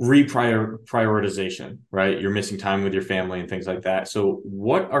reprioritization, right? You're missing time with your family and things like that. So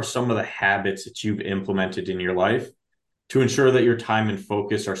what are some of the habits that you've implemented in your life to ensure that your time and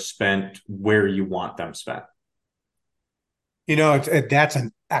focus are spent where you want them spent? That's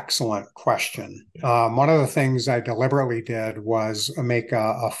an excellent question. One of the things I deliberately did was make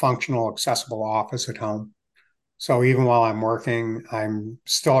a functional, accessible office at home. So even while I'm working, I'm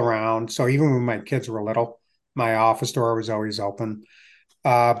still around. So even when my kids were little, my office door was always open.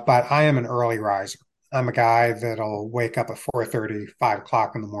 But I am an early riser. I'm a guy that'll wake up at 4:30, 5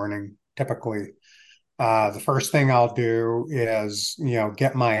 o'clock in the morning, typically. The first thing I'll do is,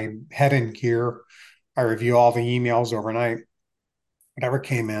 get my head in gear. I review all the emails overnight, whatever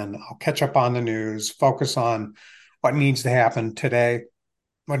came in. I'll catch up on the news, focus on what needs to happen today,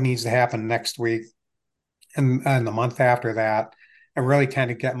 what needs to happen next week, and the month after that, and really kind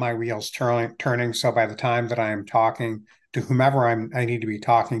of get my wheels turning. So by the time that I am talking to whomever I need to be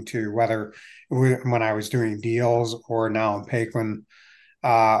talking to, whether when I was doing deals or now in Paquin,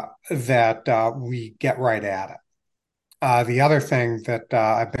 that we get right at it. The other thing that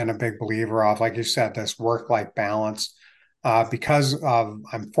I've been a big believer of, like you said, this work-life balance. Because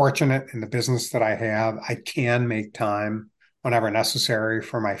I'm fortunate in the business that I have, I can make time whenever necessary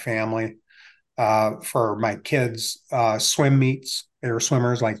for my family, for my kids' swim meets. They were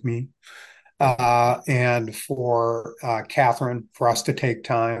swimmers like me. And for Catherine, for us to take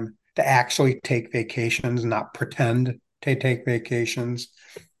time to actually take vacations, not pretend to take vacations,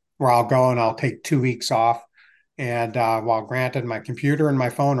 where I'll go and I'll take 2 weeks off. And while granted, my computer and my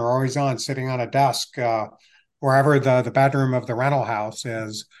phone are always on, sitting on a desk, wherever the bedroom of the rental house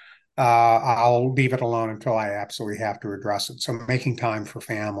is, I'll leave it alone until I absolutely have to address it. So making time for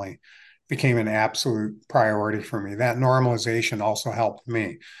family became an absolute priority for me. That normalization also helped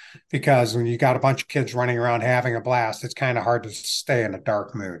me because when you got a bunch of kids running around having a blast, it's kind of hard to stay in a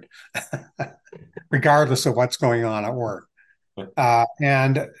dark mood, regardless of what's going on at work.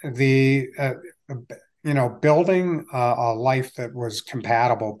 And building a life that was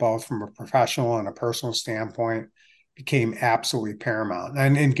compatible both from a professional and a personal standpoint became absolutely paramount.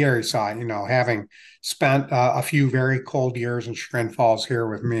 And Gary saw it, having spent a few very cold years in Chagrin Falls here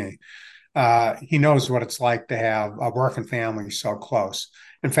with me. He knows what it's like to have a work and family so close.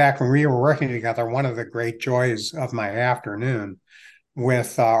 In fact, when we were working together, one of the great joys of my afternoon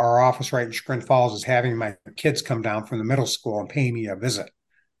with our office right in Chagrin Falls is having my kids come down from the middle school and pay me a visit.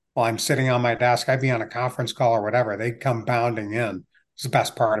 While I'm sitting on my desk, I'd be on a conference call or whatever. They'd come bounding in. It's the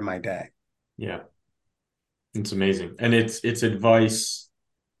best part of my day. Yeah, it's amazing. And it's advice,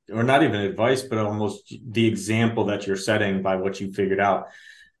 or not even advice, but almost the example that you're setting by what you figured out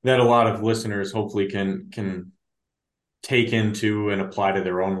that a lot of listeners hopefully can take into and apply to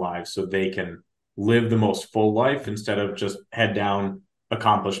their own lives so they can live the most full life instead of just head down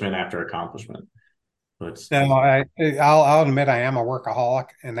accomplishment after accomplishment. But No, I'll admit I am a workaholic,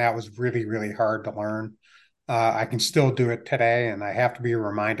 and that was really, really hard to learn. I can still do it today, and I have to be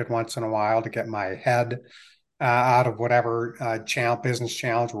reminded once in a while to get my head out of whatever business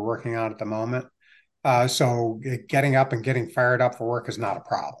challenge we're working on at the moment. So getting up and getting fired up for work is not a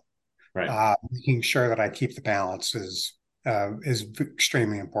problem. right. Making sure that I keep the balance is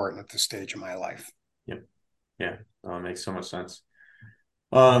extremely important at this stage of my life. Yep. Yeah. Makes so much sense.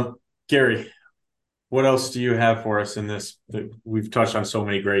 Gary, what else do you have for us in this? We've touched on so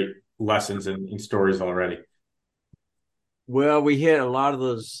many great lessons and stories already. Well, we hit a lot of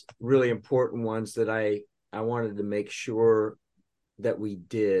those really important ones that I wanted to make sure that we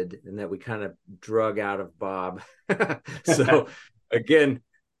did and that we kind of drug out of Bob. So again,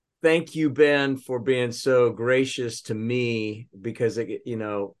 thank you, Ben, for being so gracious to me because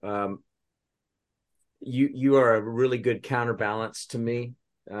you are a really good counterbalance to me,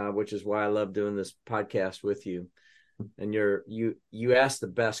 which is why I love doing this podcast with you. And you ask the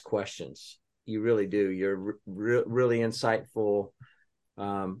best questions. You really do. You're really insightful.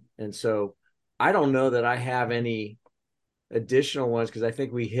 And so I don't know that I have any additional ones because I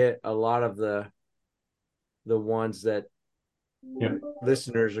think we hit a lot of the ones that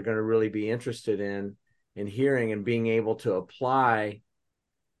listeners are going to really be interested in hearing and being able to apply.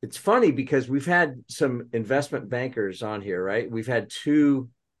 It's funny because we've had some investment bankers on here, right? We've had two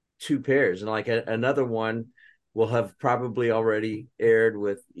pairs, and like another one will have probably already aired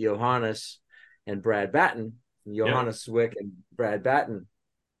with Johannes and Brad Batten, Johannes Swick and Brad Batten.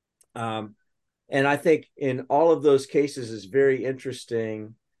 And I think in all of those cases is very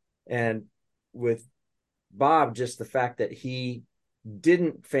interesting. And with Bob, just the fact that he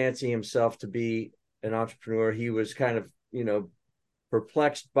didn't fancy himself to be an entrepreneur. He was kind of,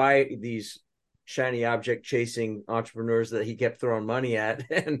 perplexed by these shiny object chasing entrepreneurs that he kept throwing money at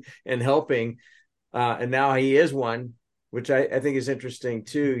and helping. And now he is one, which I think is interesting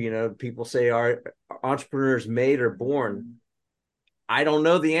too. People say, are entrepreneurs made or born? I don't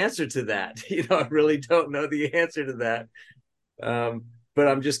know the answer to that. I really don't know the answer to that. But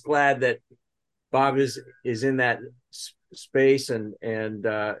I'm just glad that Bob is in that space and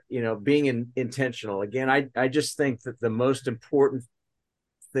being intentional. Again, I just think that the most important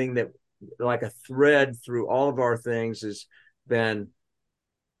thing that, like a thread through all of our things, has been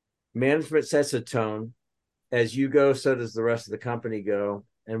management sets a tone. As you go, so does the rest of the company go.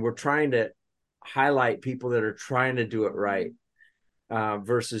 And we're trying to highlight people that are trying to do it right,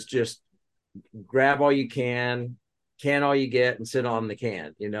 versus just grab all you can all you get, and sit on the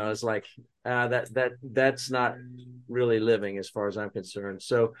can. It's like that's not really living, as far as I'm concerned.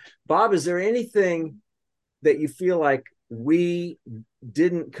 So, Bob, is there anything that you feel like we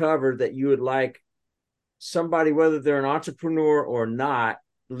didn't cover that you would like somebody, whether they're an entrepreneur or not,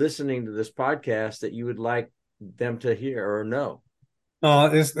 listening to this podcast, that you would like them to hear or know?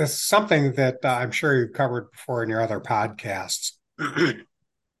 It's something that I'm sure you've covered before in your other podcasts.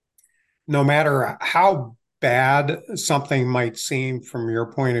 No matter how bad something might seem from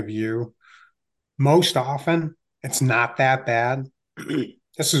your point of view, most often it's not that bad.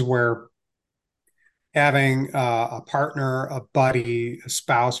 This is where having a partner, a buddy, a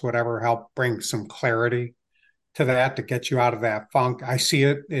spouse, whatever, help bring some clarity to that to get you out of that funk. I see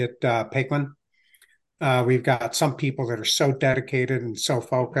it at Paquin. We've got some people that are so dedicated and so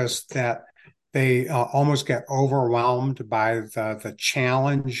focused that they almost get overwhelmed by the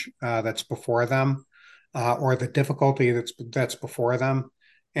challenge that's before them, or the difficulty that's before them.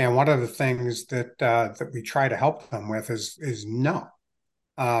 And one of the things that we try to help them with is no,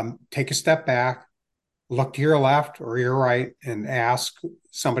 take a step back, look to your left or your right, and ask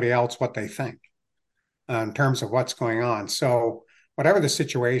somebody else what they think in terms of what's going on. So whatever the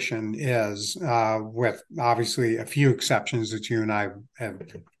situation is, with obviously a few exceptions that you and I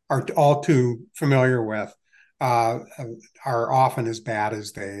are all too familiar with, are often as bad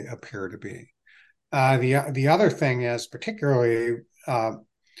as they appear to be. The other thing is, particularly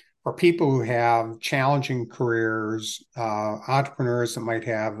for people who have challenging careers, entrepreneurs that might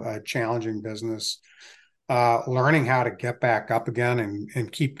have a challenging business, learning how to get back up again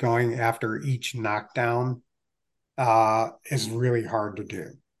and keep going after each knockdown is really hard to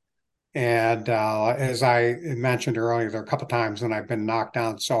do. And as I mentioned earlier, there are a couple of times when I've been knocked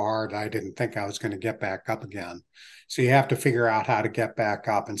down so hard I didn't think I was going to get back up again. So you have to figure out how to get back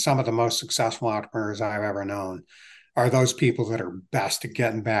up. And some of the most successful entrepreneurs I've ever known are those people that are best at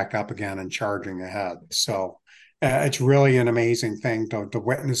getting back up again and charging ahead. So it's really an amazing thing to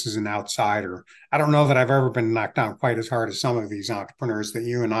witness as an outsider. I don't know that I've ever been knocked down quite as hard as some of these entrepreneurs that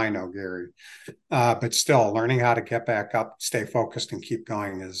you and I know, Gary. But still, learning how to get back up, stay focused, and keep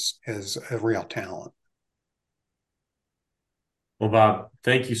going is a real talent. Well, Bob,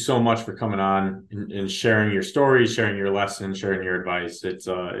 thank you so much for coming on and sharing your stories, sharing your lessons, sharing your advice.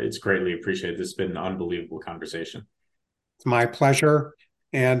 It's greatly appreciated. This has been an unbelievable conversation. It's my pleasure.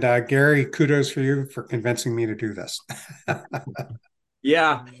 And Gary, kudos for you for convincing me to do this.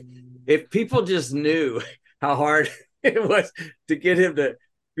 Yeah. If people just knew how hard it was to get him to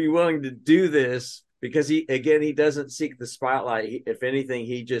be willing to do this, because he doesn't seek the spotlight. If anything,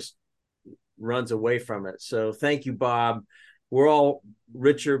 he just runs away from it. So thank you, Bob. We're all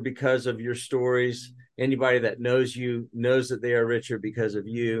richer because of your stories. Anybody that knows you knows that they are richer because of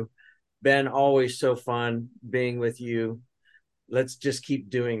you. Ben, always so fun being with you. Let's just keep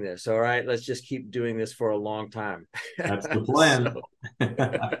doing this. All right. Let's just keep doing this for a long time. That's the plan.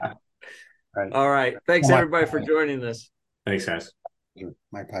 Right. All right. Thanks, everybody, for joining us. Thanks, guys.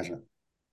 My pleasure.